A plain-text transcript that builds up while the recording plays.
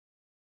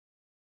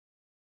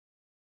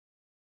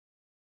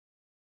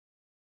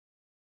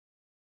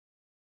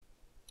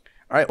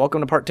All right,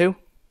 welcome to part 2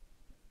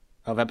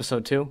 of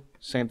episode 2.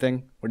 Same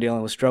thing, we're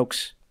dealing with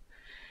strokes.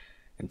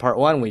 In part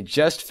 1, we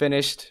just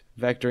finished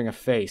vectoring a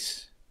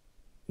face.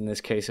 In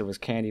this case, it was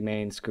Candy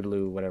Mane,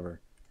 Scootaloo, whatever.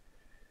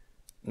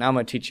 Now I'm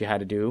going to teach you how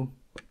to do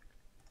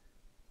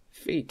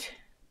feet.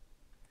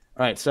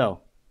 All right,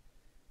 so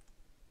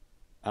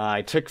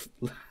I took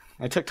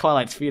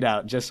Twilight's feet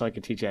out just so I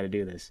could teach you how to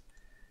do this.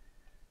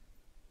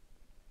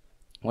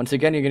 Once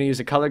again, you're going to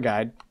use a color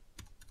guide.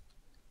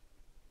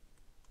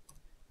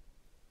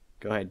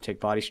 Go ahead and take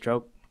body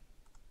stroke.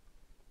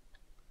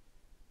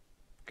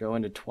 Go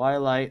into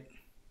Twilight.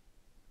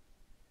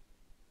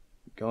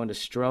 Go into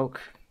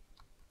stroke.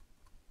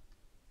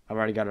 I've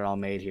already got it all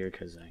made here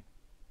because I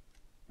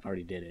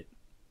already did it.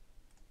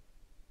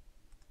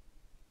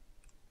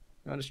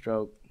 Go into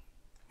stroke.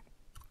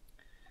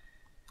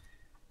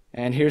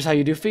 And here's how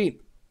you do feet.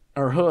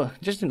 Or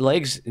just in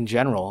legs in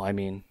general, I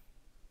mean.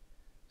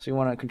 So you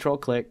want to control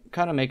click,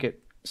 kind of make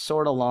it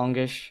sort of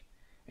longish.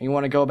 And you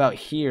want to go about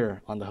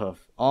here on the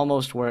hoof.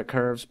 Almost where it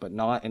curves, but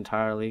not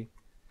entirely.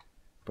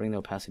 Bring the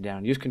opacity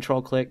down. Use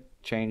control click,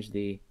 change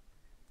the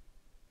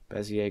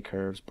Bezier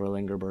curves,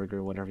 Berlinger,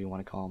 Burger, whatever you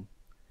want to call them.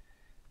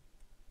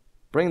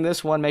 Bring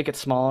this one, make it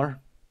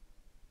smaller.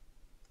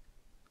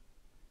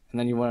 And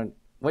then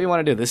what you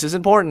want to do, this is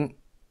important.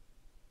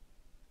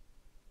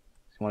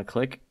 You want to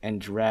click and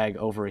drag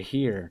over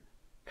here.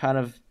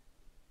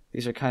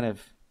 These are kind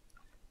of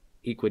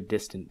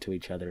equidistant to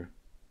each other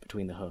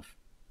between the hoof.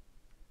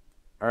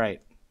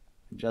 Alright,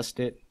 adjust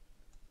it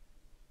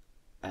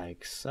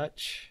like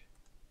such.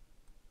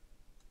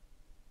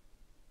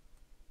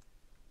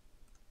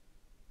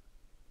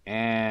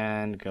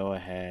 And go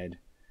ahead,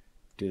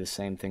 do the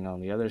same thing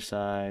on the other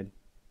side.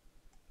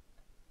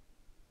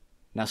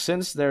 Now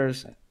since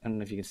there's, I don't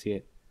know if you can see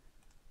it.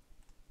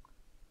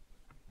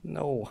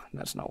 No,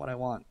 that's not what I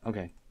want.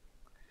 Okay.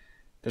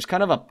 There's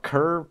kind of a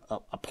curve,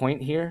 a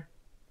point here.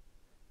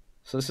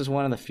 So this is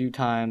one of the few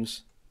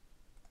times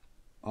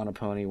on a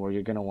pony where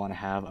you're going to want to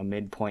have a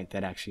midpoint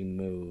that actually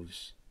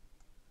moves.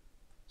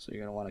 So you're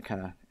going to want to kind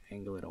of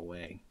angle it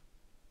away.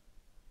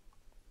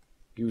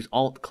 Use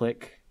Alt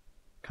click,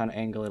 kind of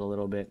angle it a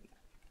little bit.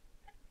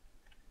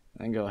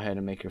 Then go ahead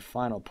and make your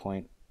final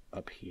point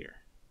up here.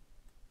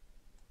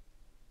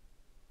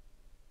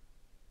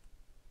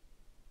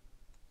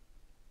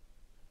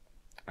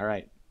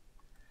 Alright.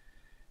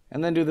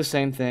 And then do the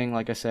same thing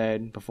like I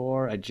said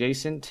before.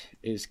 Adjacent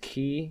is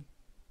key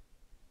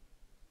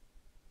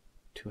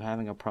to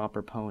having a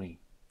proper pony.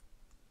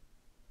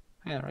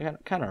 Yeah,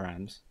 it kind of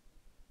rhymes.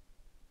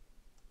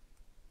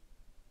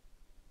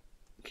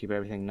 Keep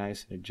everything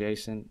nice and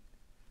adjacent.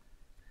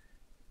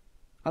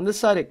 On this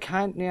side,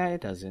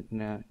 it doesn't.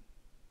 No.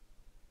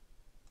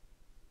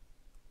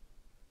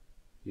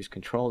 Use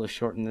control to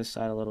shorten this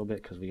side a little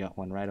bit because we got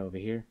one right over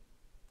here.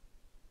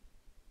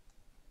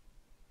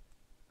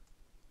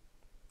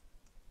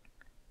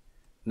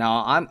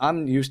 Now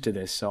I'm used to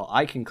this, so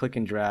I can click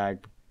and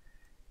drag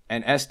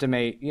and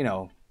estimate,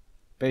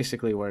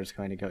 basically where it's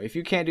going to go. If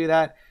you can't do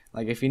that,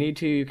 like if you need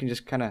to, you can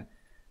just kind of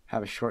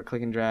have a short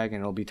click and drag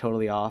and it'll be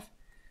totally off.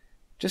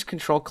 Just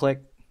control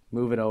click,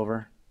 move it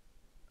over,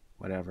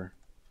 whatever.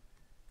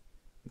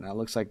 Now it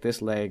looks like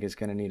this leg is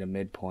going to need a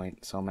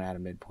midpoint, so I'm going to add a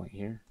midpoint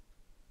here.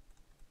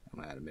 I'm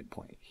going to add a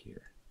midpoint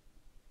here.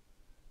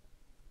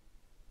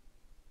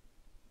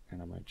 And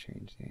I'm going to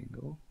change the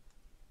angle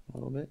a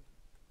little bit.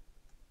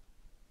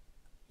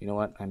 You know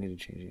what? I need to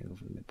change the angle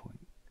for the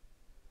midpoint.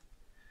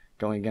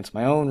 Going against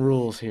my own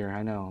rules here.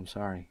 I know. I'm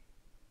sorry.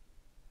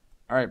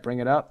 Alright, bring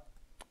it up.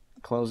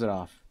 Close it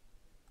off.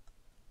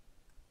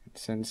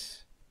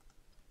 Since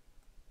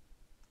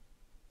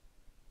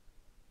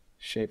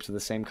shapes of the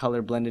same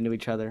color blend into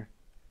each other.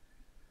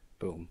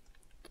 Boom.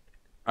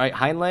 Alright,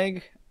 hind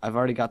leg. I've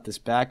already got this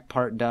back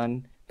part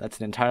done. That's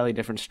an entirely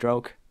different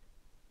stroke.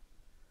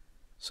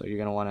 So you're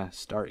going to want to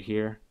start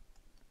here.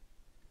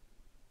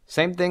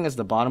 Same thing as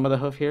the bottom of the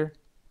hoof here.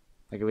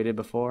 Like we did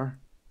before,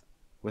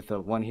 with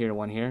the one here,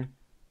 one here.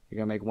 You're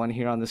going to make one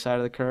here on this side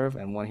of the curve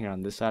and one here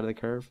on this side of the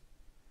curve.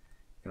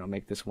 You're going to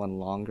make this one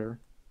longer.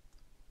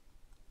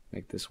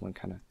 Make this one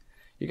kind of...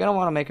 You're going to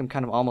want to make them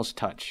kind of almost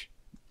touch.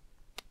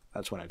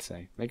 That's what I'd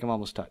say. Make them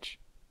almost touch.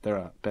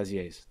 They're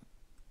Beziers.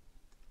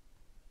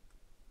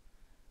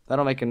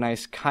 That'll make a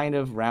nice kind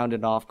of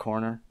rounded off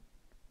corner.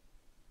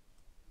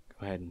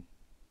 Go ahead and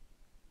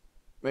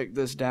make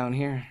this down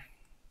here.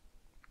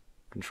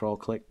 Control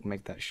click,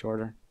 make that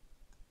shorter.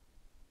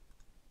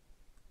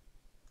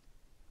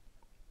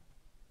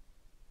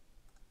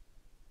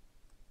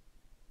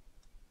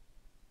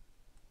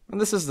 And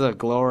this is the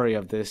glory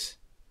of this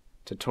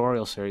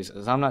tutorial series,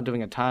 is I'm not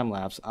doing a time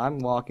lapse. I'm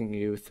walking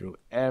you through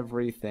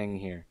everything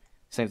here.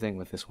 Same thing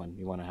with this one.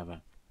 You want to have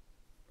a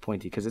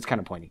pointy, because it's kind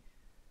of pointy.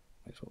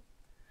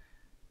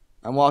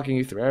 I'm walking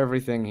you through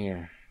everything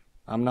here.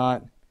 I'm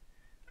not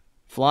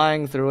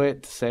flying through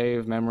it to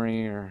save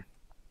memory or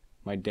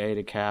my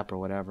data cap or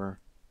whatever.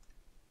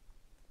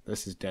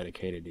 This is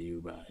dedicated to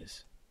you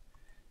guys.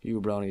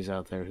 You bronies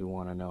out there who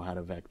want to know how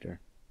to vector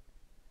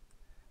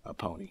a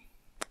pony.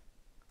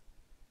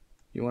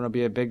 You want to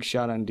be a big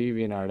shot on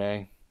DeviantArt,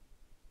 eh?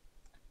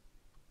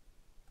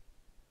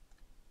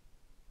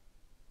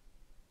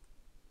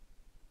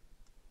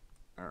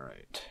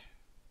 Alright.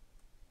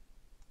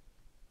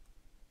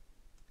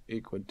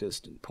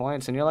 Equidistant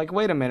points. And you're like,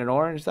 wait a minute,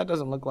 Orange. That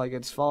doesn't look like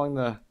it's following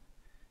the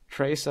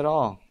trace at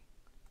all.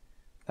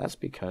 That's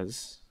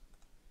because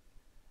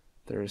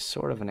there is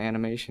sort of an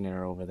animation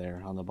error over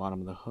there on the bottom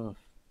of the hoof.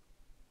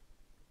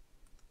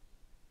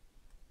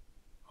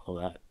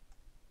 Oh,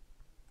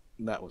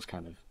 that was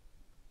kind of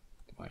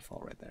my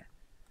fault right there.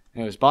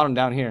 Anyways, bottom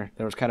down here,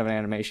 there was kind of an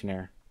animation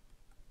error.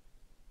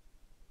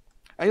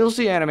 And you'll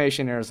see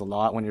animation errors a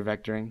lot when you're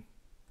vectoring.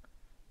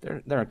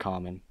 They're a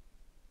common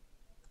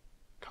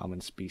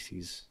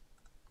species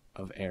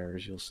of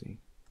errors you'll see.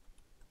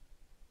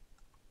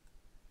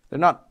 They're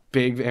not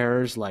big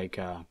errors like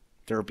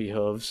derpy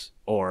hooves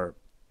or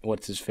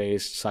what's his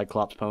face,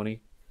 Cyclops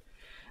pony.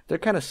 They're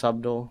kind of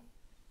subtle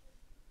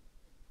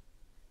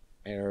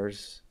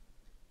errors.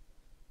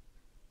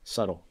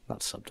 Subtle,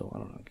 not subtle. I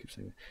don't know. I keep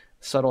saying that.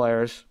 Subtle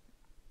errors,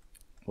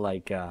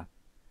 like kind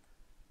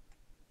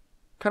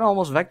of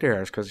almost vector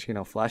errors, because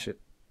Flash it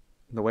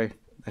the way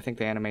I think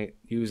they animate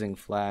using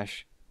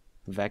Flash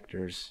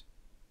vectors.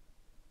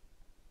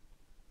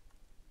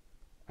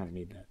 I don't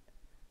need that.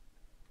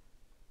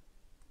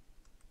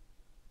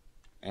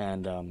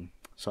 And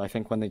so I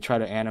think when they try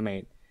to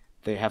animate,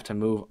 they have to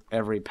move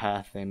every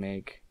path they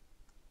make.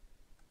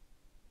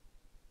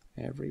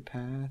 Every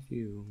path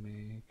you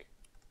make.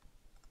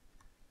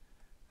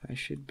 I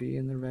should be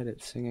in the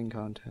Reddit singing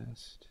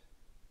contest.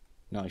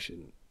 No, I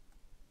shouldn't.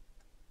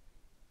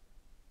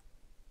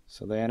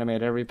 So they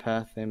animate every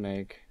path they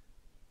make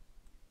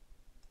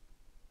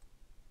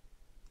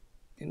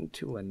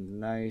into a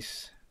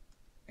nice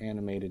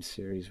animated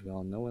series we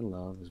all know and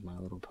love as My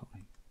Little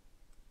Pony.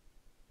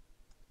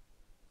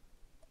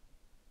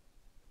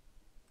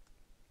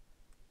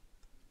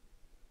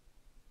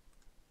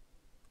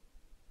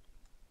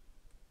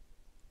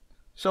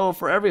 So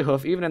for every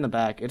hoof, even in the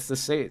back, it's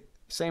the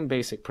same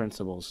basic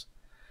principles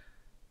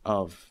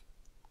of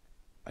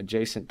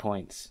adjacent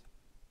points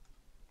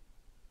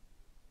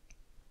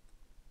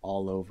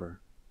all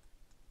over.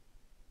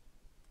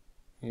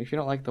 And if you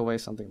don't like the way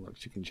something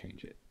looks, you can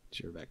change it. It's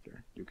your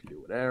vector. You can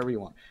do whatever you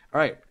want. All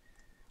right,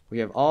 we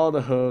have all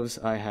the hooves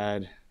I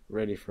had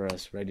ready for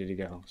us, ready to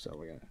go. So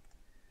we're gonna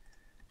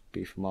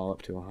beef them all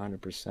up to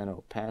 100%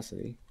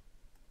 opacity.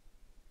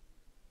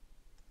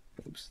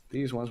 Oops,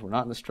 these ones were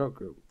not in the stroke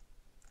group.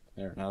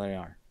 There, now they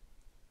are.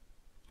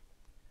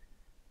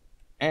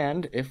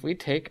 And if we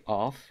take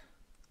off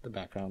the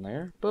background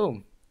layer,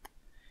 boom.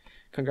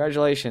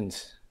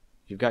 Congratulations.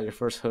 You've got your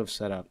first hoof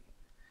set up.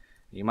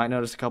 You might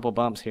notice a couple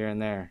bumps here and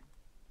there.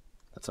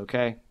 That's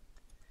okay.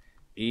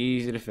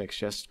 Easy to fix.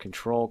 Just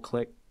control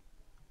click,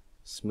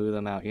 smooth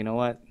them out. You know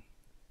what?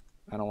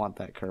 I don't want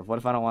that curve. What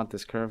if I don't want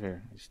this curve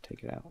here? I just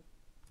take it out.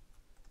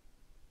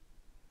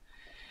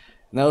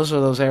 And those are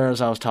those errors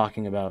I was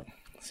talking about.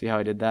 See how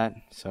I did that?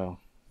 So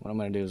what I'm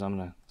going to do is I'm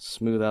going to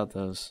smooth out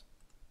those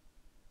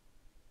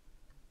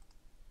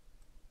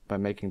by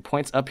making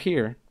points up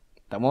here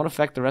that won't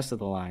affect the rest of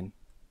the line.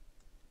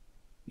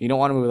 You don't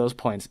want to move those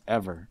points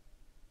ever.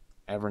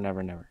 Ever,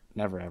 never, never.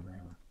 Never, ever,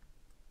 ever.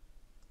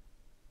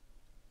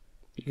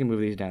 You can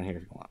move these down here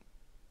if you want.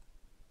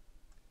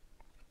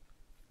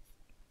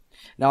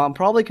 Now, I'm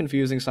probably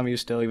confusing some of you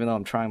still, even though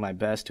I'm trying my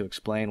best to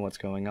explain what's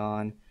going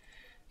on.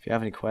 If you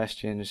have any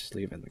questions, just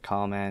leave it in the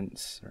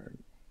comments or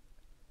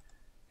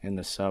in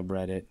the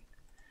subreddit.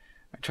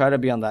 I try to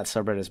be on that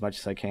subreddit as much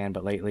as I can,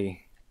 but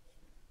lately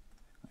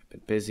I've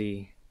been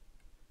busy.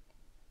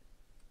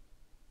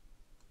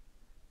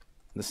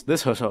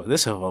 This hoof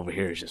over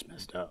here is just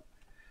messed up.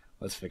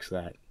 Let's fix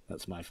that.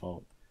 That's my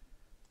fault.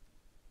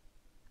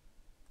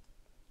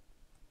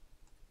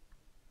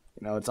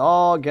 It's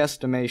all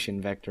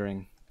guesstimation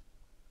vectoring.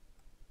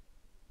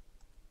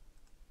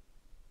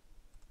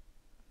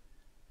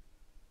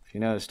 If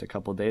you noticed a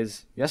couple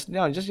days, just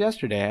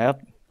yesterday,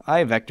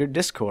 I vectored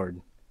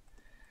Discord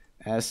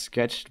as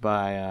sketched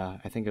by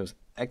I think it was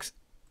X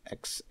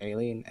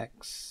Alien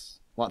X.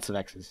 Lots of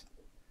X's.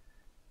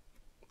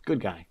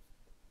 Good guy.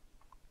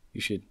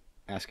 You should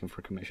ask him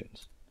for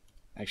commissions.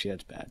 Actually,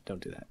 that's bad.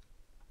 Don't do that.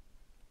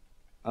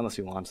 Unless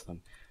he wants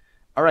them.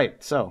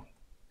 Alright, so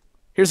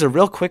here's a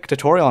real quick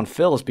tutorial on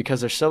fills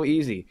because they're so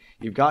easy.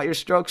 You've got your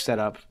stroke set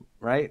up,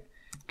 right?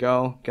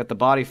 Go get the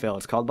body fill.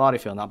 It's called body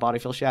fill, not body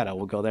fill shadow.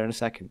 We'll go there in a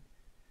second.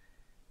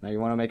 Now you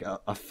want to make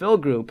a fill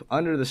group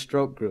under the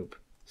stroke group.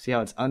 See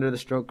how it's under the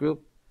stroke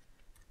group?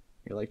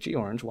 You're like, gee,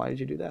 Orange, why did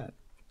you do that?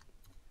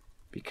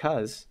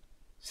 Because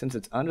since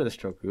it's under the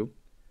stroke group,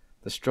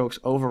 the strokes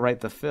overwrite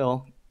the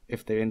fill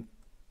if they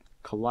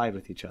collide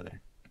with each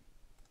other.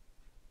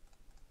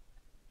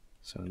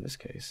 So in this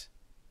case,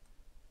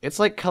 it's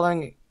like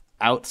coloring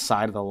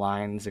outside of the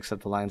lines,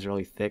 except the lines are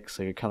really thick,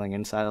 so you're coloring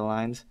inside the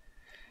lines.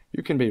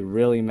 You can be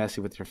really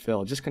messy with your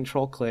fill. Just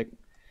control click,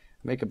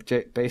 make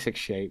a basic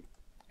shape,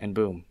 and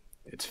boom,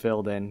 it's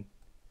filled in.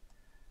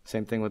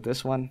 Same thing with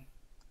this one.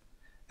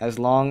 As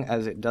long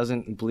as it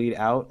doesn't bleed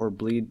out or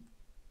bleed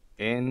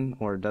in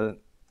or doesn't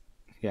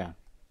yeah,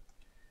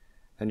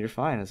 then you're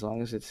fine. As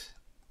long as it's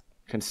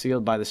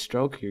concealed by the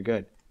stroke, you're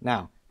good.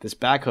 Now, this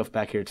back hoof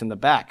back here, it's in the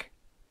back.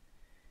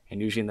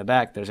 And usually in the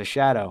back, there's a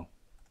shadow.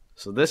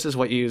 So this is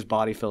what you use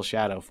body fill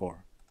shadow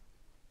for.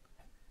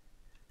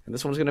 And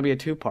this one's going to be a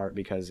two-part,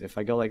 because if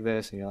I go like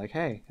this and you're like,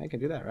 hey, I can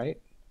do that, right?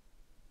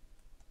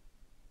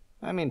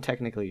 I mean,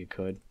 technically you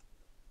could.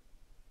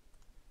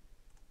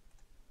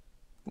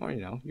 Or, you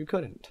know, you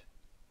couldn't.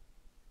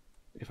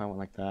 If I went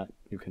like that,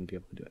 you couldn't be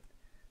able to do it.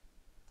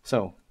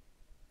 So,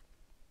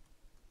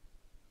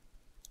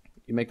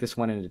 you make this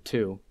one into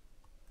two.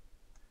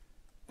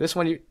 This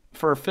one,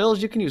 for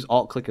fills, you can use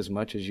alt-click as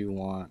much as you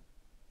want.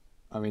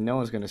 I mean, no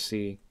one's going to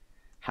see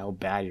how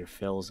bad your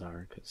fills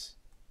are, because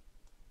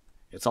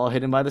it's all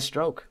hidden by the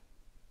stroke.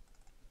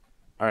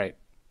 Alright,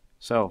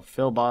 so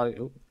fill body.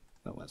 Oh,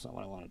 no, that's not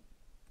what I wanted.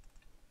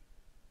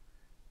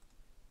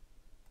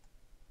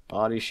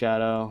 Body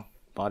shadow,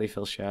 body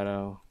fill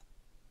shadow.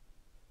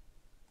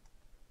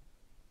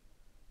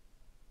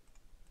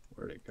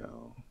 Where'd it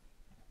go?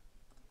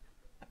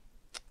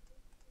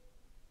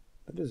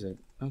 What is it?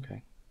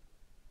 Okay.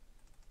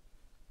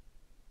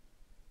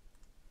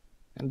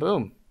 And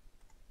boom.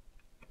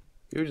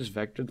 You just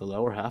vectored the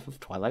lower half of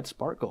Twilight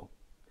Sparkle.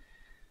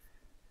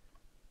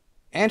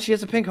 And she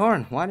has a pink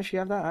horn. Why does she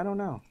have that? I don't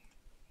know.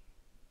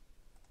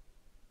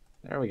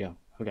 There we go.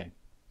 Okay.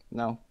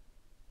 No.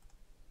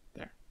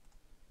 There.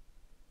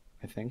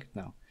 I think.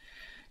 No.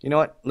 You know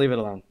what? Leave it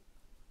alone.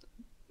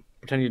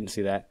 Pretend you didn't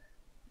see that.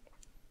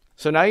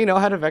 So now you know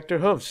how to vector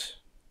hooves.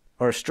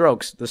 Or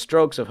strokes. The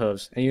strokes of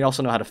hooves. And you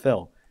also know how to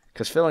fill.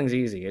 Because filling's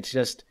easy. It's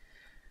just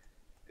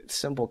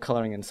simple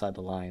coloring inside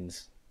the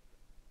lines.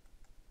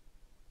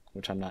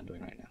 Which I'm not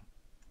doing right now.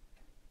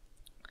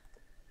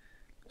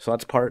 So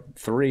that's part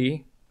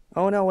 3.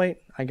 Oh, no, wait.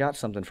 I got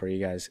something for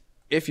you guys.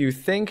 If you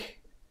think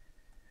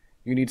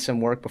you need some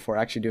work before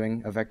actually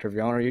doing a vector of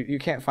your own, or you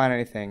can't find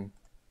anything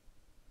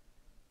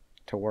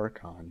to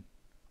work on,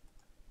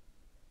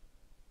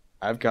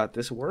 I've got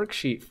this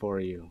worksheet for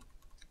you.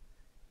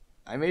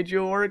 I made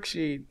you a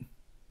worksheet.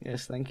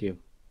 Yes, thank you.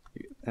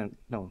 And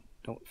no,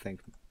 don't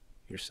thank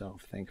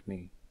yourself. Thank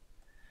me.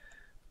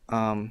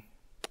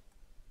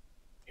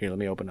 Here, let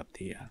me open up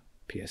the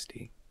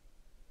PSD.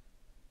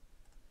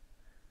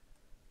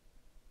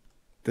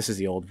 This is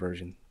the old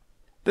version.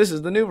 This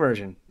is the new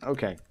version.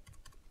 Okay.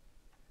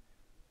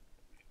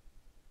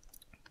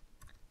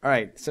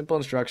 Alright, simple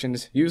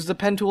instructions. Use the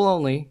pen tool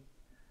only.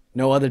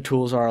 No other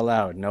tools are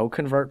allowed. No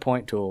convert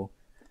point tool.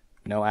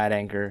 No add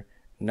anchor.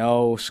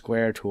 No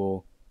square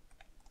tool.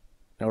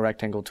 No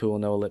rectangle tool.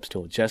 No ellipse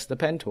tool. Just the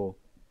pen tool.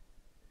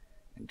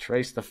 And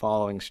trace the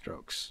following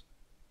strokes.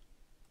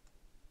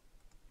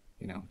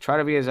 You know, try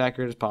to be as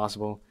accurate as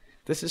possible.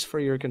 This is for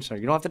your concern.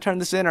 You don't have to turn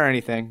this in or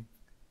anything,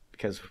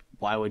 because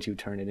why would you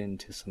turn it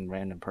into some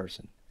random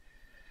person?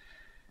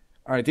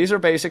 Alright, these are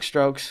basic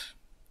strokes.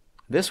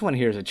 This one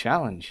here is a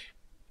challenge.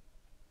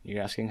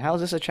 You're asking, how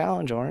is this a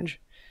challenge, Orange?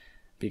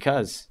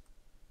 Because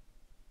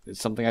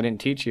it's something I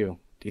didn't teach you.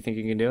 Do you think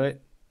you can do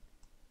it?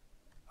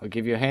 I'll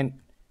give you a hint.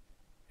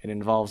 It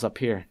involves up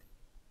here.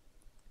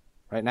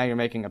 Right now you're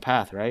making a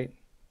path, right?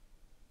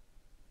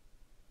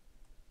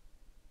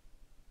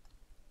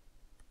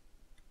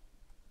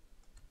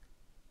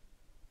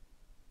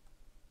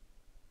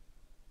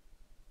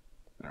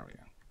 There we go.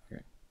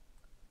 Okay.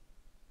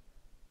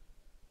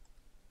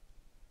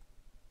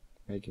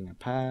 Making a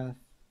path.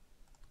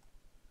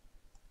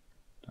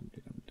 Dum,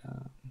 dum,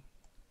 dum.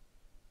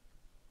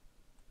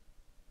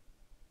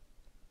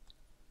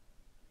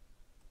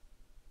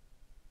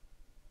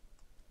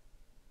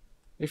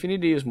 If you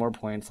need to use more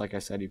points, like I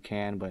said, you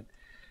can, but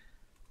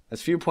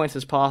as few points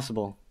as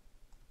possible.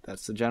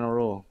 That's the general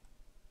rule.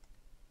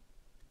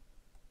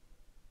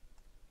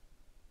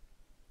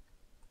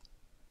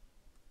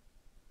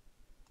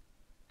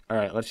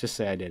 Alright, let's just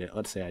say I did it.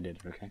 Let's say I did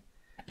it, okay?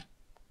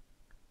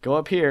 Go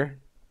up here,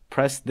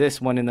 press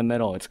this one in the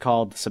middle. It's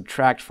called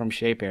subtract from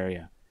shape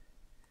area.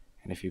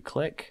 And if you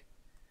click,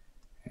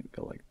 and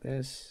go like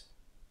this,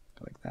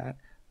 go like that,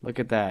 look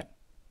at that.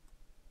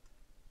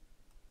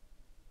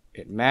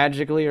 It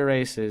magically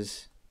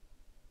erases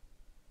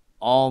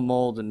all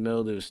mold and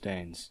mildew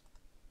stains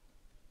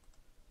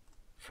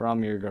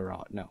from your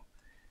garage. No.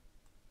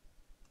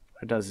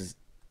 What it does is,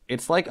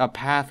 it's like a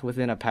path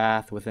within a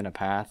path within a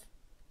path.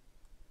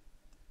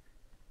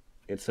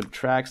 It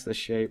subtracts the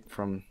shape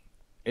from,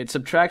 it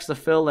subtracts the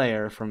fill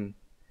layer from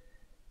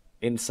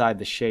inside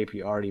the shape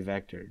you already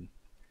vectored.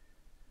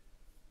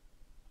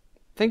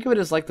 Think of it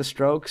as like the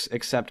strokes,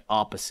 except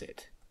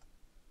opposite.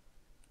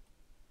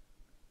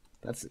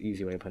 That's the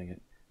easy way of putting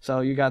it.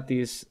 So you got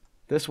these,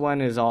 this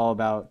one is all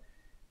about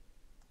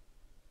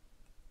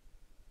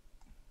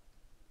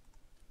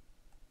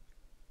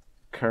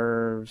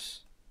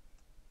curves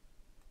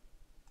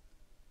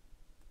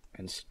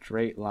and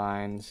straight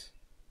lines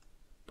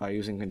by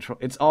using control.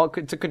 It's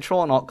a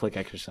control and alt click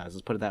exercise.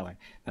 Let's put it that way.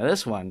 Now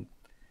this one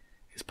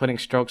is putting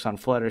strokes on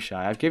Fluttershy.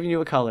 I've given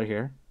you a color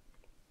here.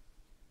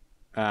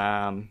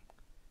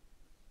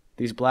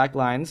 These black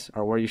lines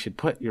are where you should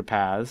put your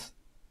paths.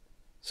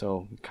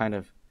 So kind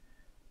of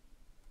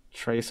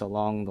trace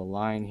along the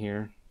line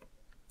here.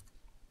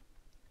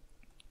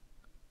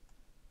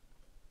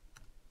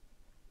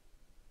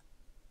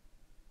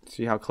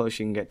 See how close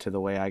you can get to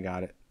the way I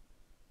got it.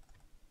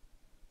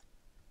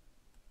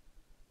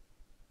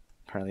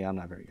 Apparently I'm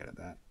not very good at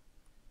that.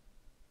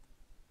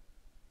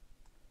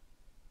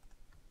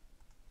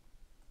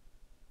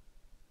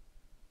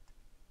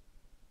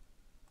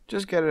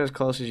 Just get it as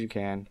close as you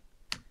can.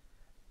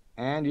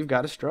 And you've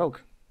got a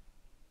stroke.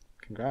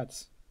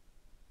 Congrats.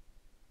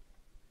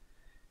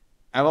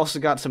 I've also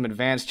got some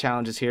advanced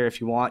challenges here.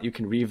 If you want, you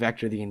can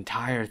re-vector the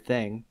entire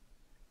thing.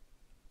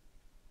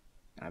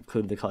 I've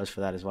included the colors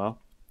for that as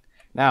well.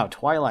 Now,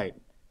 Twilight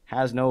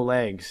has no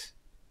legs.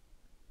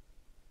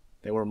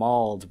 They were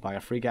mauled by a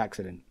freak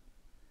accident.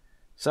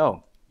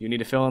 So, you need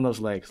to fill in those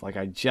legs like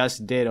I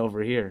just did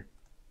over here.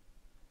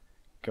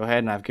 Go ahead,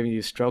 and I've given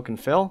you stroke and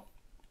fill.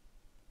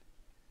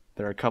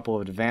 There are a couple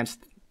of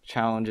advanced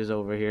challenges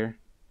over here.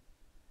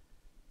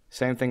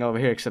 Same thing over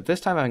here, except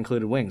this time I've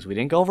included wings. We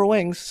didn't go over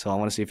wings, so I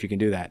want to see if you can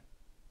do that.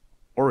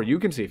 Or you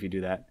can see if you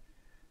do that.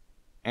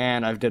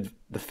 And I've did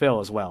the fill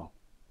as well.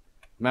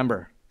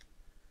 Remember,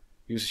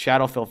 use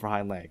shadow fill for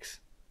hind legs.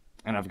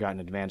 And I've got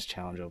an advanced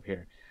challenge over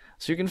here.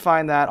 So you can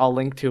find that. I'll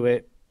link to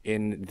it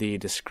in the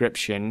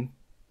description.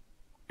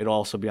 It'll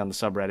also be on the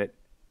subreddit.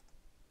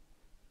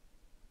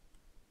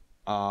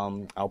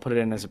 I'll put it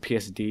in as a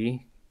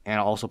PSD. And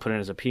I'll also put it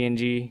in as a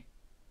PNG.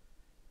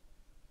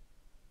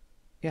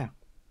 Yeah.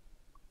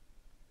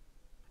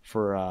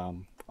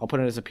 I'll put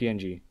it as a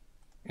PNG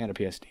and a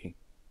PSD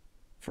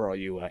for all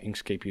you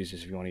Inkscape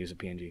users if you want to use a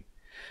PNG.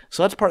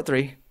 So that's part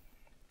 3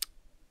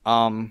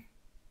 of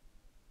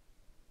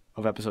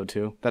episode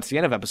 2. That's the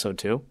end of episode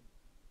 2.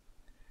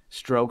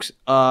 Strokes.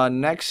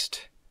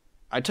 Next,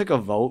 I took a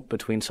vote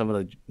between some of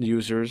the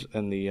users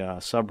in the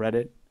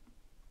subreddit,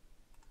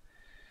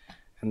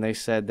 and they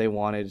said they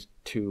wanted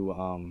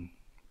to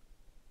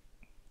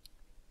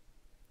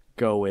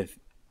go with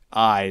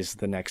eyes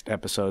the next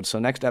episode. So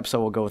next episode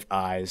we'll go with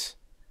eyes.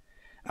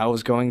 I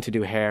was going to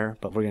do hair,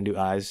 but we're going to do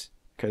eyes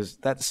because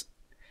that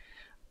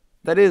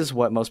is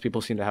what most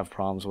people seem to have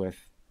problems with.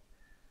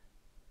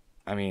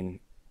 I mean,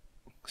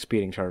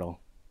 speeding turtle.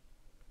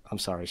 I'm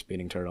sorry,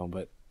 speeding turtle,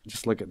 but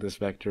just look at this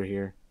vector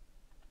here.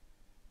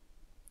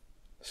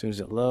 As soon as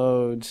it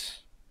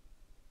loads.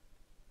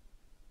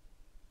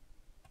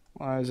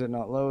 Why is it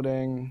not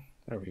loading?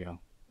 There we go.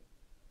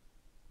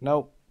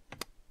 Nope.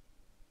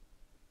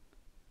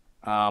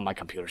 My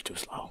computer's too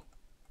slow.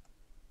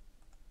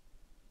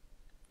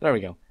 There we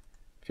go.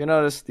 If you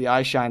notice, the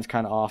eye shine's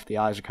kind of off. The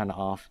eyes are kind of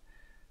off.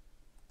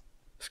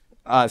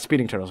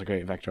 Speeding Turtle's a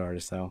great vector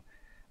artist, though.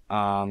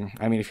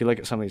 I mean, if you look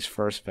at some of these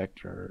first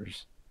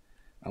vectors,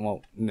 I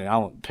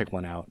won't pick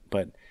one out,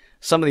 but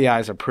some of the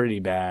eyes are pretty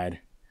bad.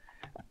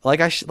 Like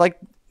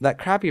that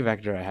crappy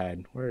vector I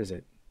had. Where is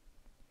it?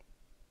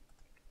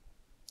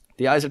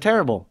 The eyes are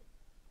terrible.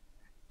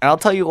 And I'll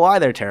tell you why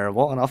they're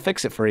terrible, and I'll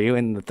fix it for you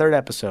in the 3rd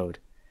episode.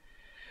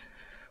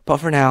 But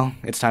for now,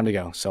 it's time to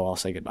go, so I'll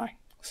say goodbye.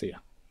 See ya.